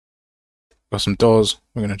Got some doors.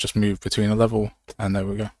 We're going to just move between a level, and there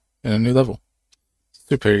we go, in a new level.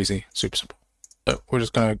 Super easy, super simple. So we're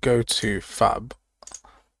just going to go to Fab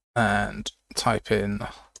and type in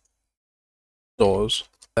doors.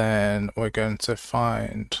 Then we're going to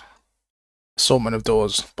find assortment of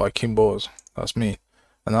doors by Kimboars. That's me.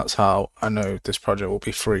 And that's how I know this project will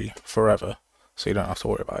be free forever, so you don't have to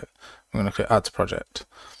worry about it. I'm going to click add to project,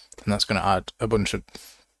 and that's going to add a bunch of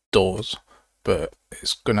doors, but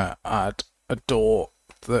it's going to add a door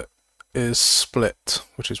that is split,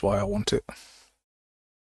 which is why I want it.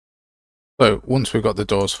 So once we've got the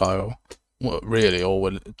doors file, what really all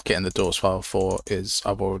we're getting the doors file for is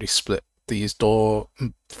I've already split these door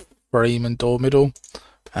frame and door middle,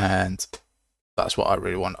 and that's what I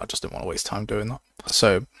really want. I just didn't want to waste time doing that.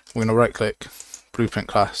 So we're going to right click, blueprint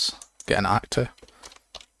class, get an actor,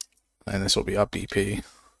 and this will be our BP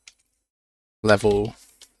level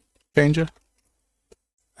changer.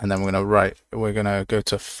 And then we're going to go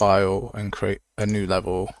to file and create a new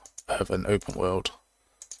level of an open world.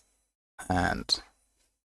 And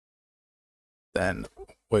then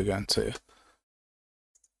we're going to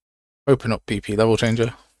open up BP level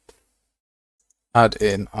changer, add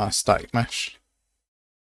in our static mesh,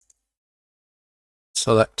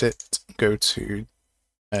 select it, go to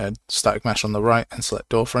static mesh on the right and select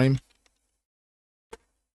door frame.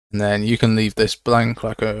 And then you can leave this blank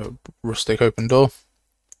like a rustic open door,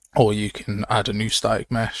 or you can add a new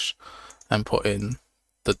static mesh and put in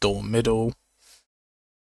the door middle.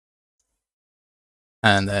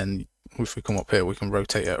 And then if we come up here, we can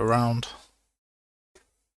rotate it around.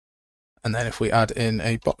 And then if we add in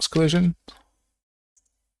a box collision,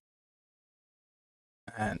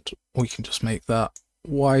 and we can just make that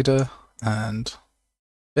wider and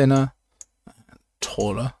thinner and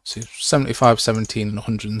taller. So 75, 17, and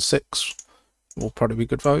 106 will probably be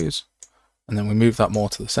good values. And then we move that more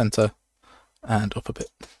to the center and up a bit.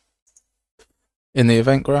 In the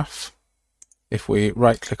event graph, if we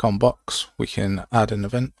right click on box, we can add an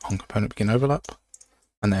event on component begin overlap.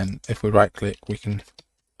 And then if we right click, we can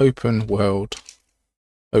open world,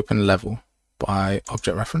 open level by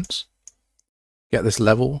object reference. Get this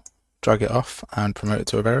level, drag it off and promote it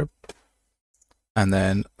to a variable. And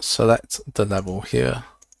then select the level here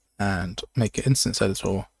and make it instance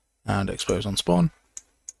editor and expose on spawn.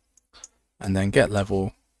 And then get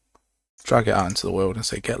level, drag it out into the world and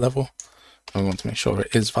say get level. And we want to make sure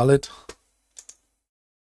it is valid.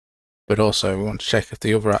 But also we want to check if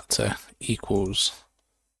the other actor equals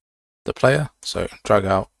the player. So drag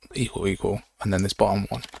out equal, and then this bottom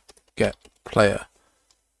one, get player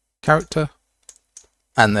character.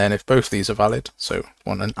 And then if both these are valid, so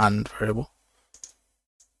want an and variable.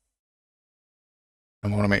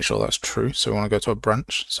 And we want to make sure that's true. So we want to go to a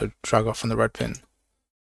branch. So drag off from the red pin,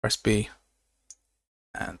 press B,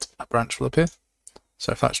 and a branch will appear.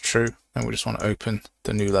 So if that's true, then we just want to open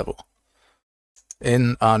the new level.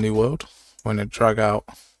 In our new world, we're going to drag out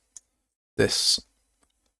this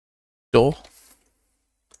door.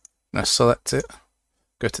 I'm going to select it,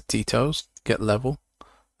 go to details, get level,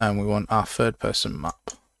 and we want our third person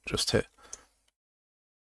map just here.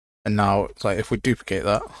 And now, like if we duplicate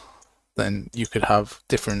that, then you could have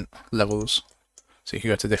different levels. So you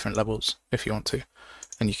can go to different levels if you want to,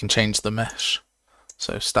 and you can change the mesh.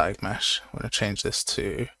 So static mesh, I'm going to change this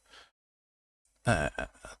to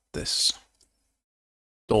this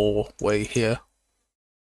doorway here.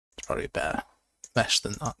 It's probably a better mesh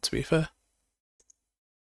than that, to be fair.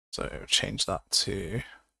 So change that to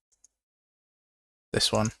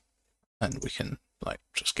this one, and we can like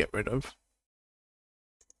just get rid of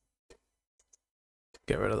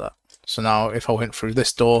that. So now if I went through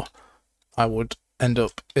this door, I would end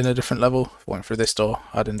up in a different level. If I went through this door,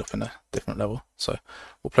 I'd end up in a different level. So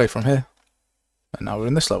we'll play from here, and now we're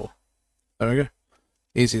in this level. There we go.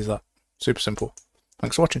 Easy as that. Super simple.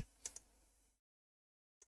 Thanks for watching.